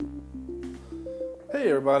Hey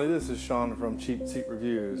everybody, this is Sean from Cheap Seat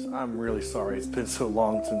Reviews. I'm really sorry it's been so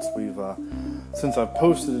long since I've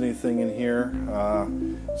posted anything in here.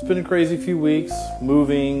 It's been a crazy few weeks,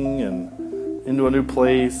 moving and into a new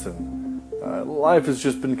place, and life has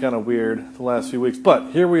just been kind of weird the last few weeks. But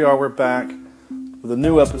here we are, we're back with a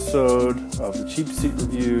new episode of the Cheap Seat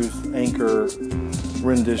Reviews Anchor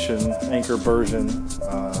rendition, Anchor version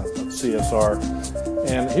of CSR.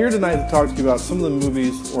 And here tonight to talk to you about some of the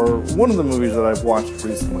movies, or one of the movies that I've watched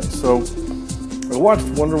recently. So, I watched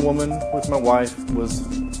Wonder Woman with my wife, was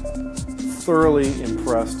thoroughly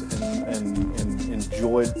impressed and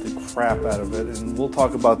enjoyed the crap out of it. And we'll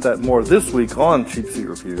talk about that more this week on Cheap Seat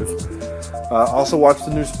Reviews. Also watched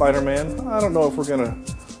the new Spider-Man. I don't know if we're going to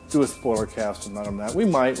do a spoiler cast or not on that. We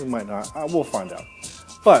might not. We'll find out.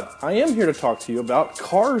 But I am here to talk to you about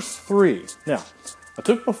Cars 3. Now, I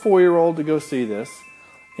took my 4-year-old to go see this.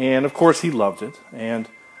 And, of course, he loved it. And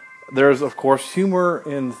there's, of course, humor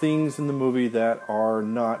and things in the movie that are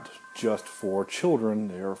not just for children.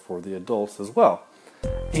 They are for the adults as well.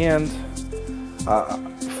 And,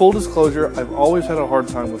 full disclosure, I've always had a hard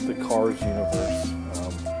time with the Cars universe.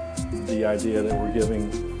 The idea that we're giving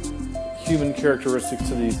human characteristics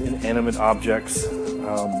to these inanimate objects.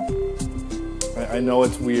 I know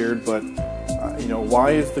it's weird, but...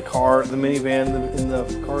 why is the minivan in the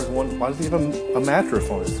Cars 1, why does he have a mattress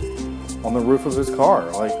on the roof of his car?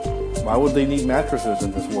 Like, why would they need mattresses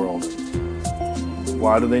in this world?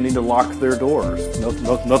 Why do they need to lock their doors?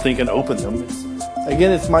 Nothing can open them.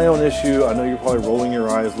 It's my own issue. I know you're probably rolling your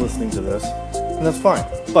eyes listening to this, and that's fine.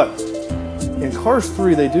 But in Cars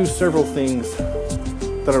 3, they do several things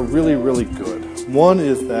that are really, really good. One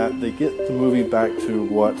is that they get the movie back to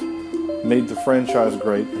what made the franchise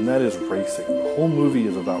great, and that is racing. The whole movie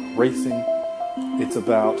is about racing. It's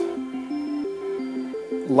about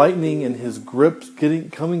Lightning and his grips,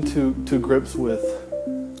 coming to grips with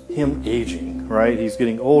him aging, right? He's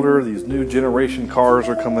getting older, these new generation cars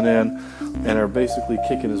are coming in and are basically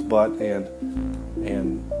kicking his butt, and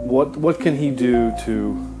what can he do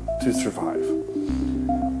to survive?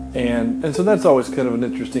 And so that's always kind of an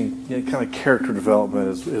interesting kind of character development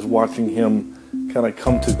is watching him kind of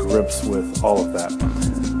come to grips with all of that.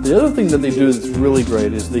 The other thing that they do that's really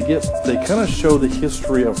great is they kind of show the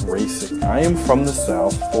history of racing. I am from the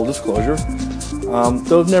South, full disclosure.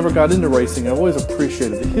 Though I've never got into racing, I've always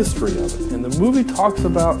appreciated the history of it. And the movie talks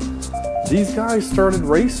about these guys started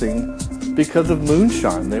racing because of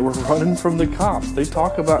moonshine. They were running from the cops. They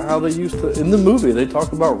talk about how they used to, in the movie, they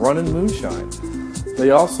talk about running moonshine.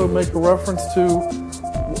 They also make a reference to,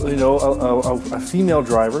 a female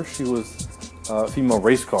driver. She was female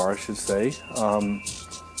race car, I should say,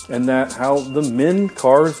 and that how the men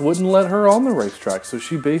cars wouldn't let her on the racetrack, so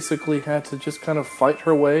she basically had to just kind of fight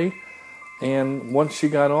her way, and once she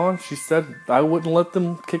got on, she said, I wouldn't let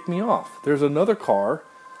them kick me off. There's another car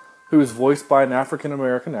who is voiced by an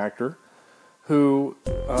African-American actor who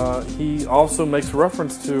he also makes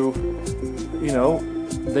reference to,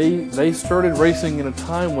 they started racing in a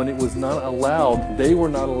time when it was not allowed, they were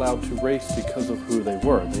not allowed to race because of who they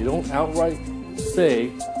were. They don't outright say,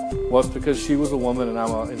 well, it's because she was a woman and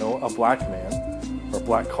I'm a black man or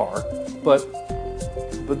black car, but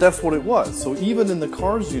that's what it was. So even in the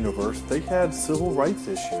Cars universe, they had civil rights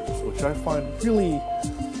issues, which I find really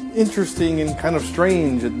interesting and kind of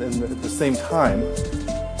strange at the same time,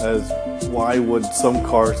 as why would some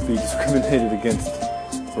cars be discriminated against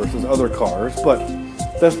versus other cars? But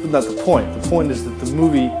that's not the point. The point is that the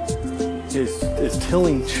movie is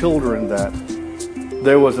telling children that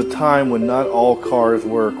there was a time when not all cars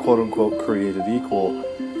were quote-unquote created equal,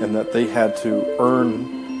 and that they had to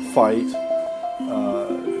earn, fight,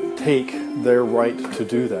 take their right to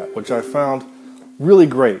do that, which I found really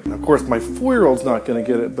great. And of course, my 4-year-old's not going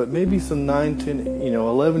to get it, but maybe some 9, 10,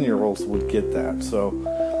 11-year-olds would get that. So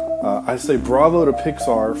I say bravo to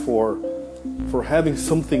Pixar for having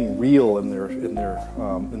something real in their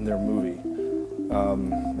movie,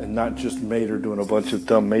 and not just Mater doing a bunch of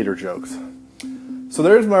dumb Mater jokes. So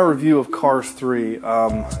there's my review of Cars 3.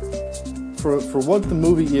 For what the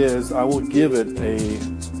movie is, I will give it a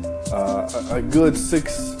good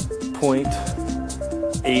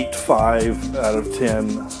 6.85 out of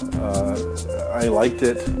 10. I liked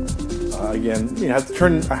it. Again,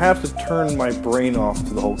 I have to turn my brain off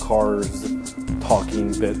to the whole Cars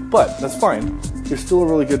talking bit, but that's fine. It's still a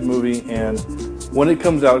really good movie, and when it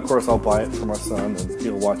comes out, of course, I'll buy it for my son, and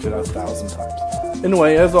he'll watch it 1,000 times.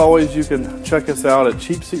 Anyway, as always, you can check us out at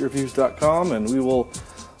cheapseatreviews.com, and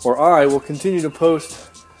I will continue to post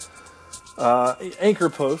anchor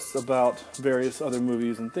posts about various other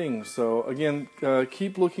movies and things. So again,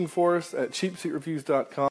 keep looking for us at cheapseatreviews.com.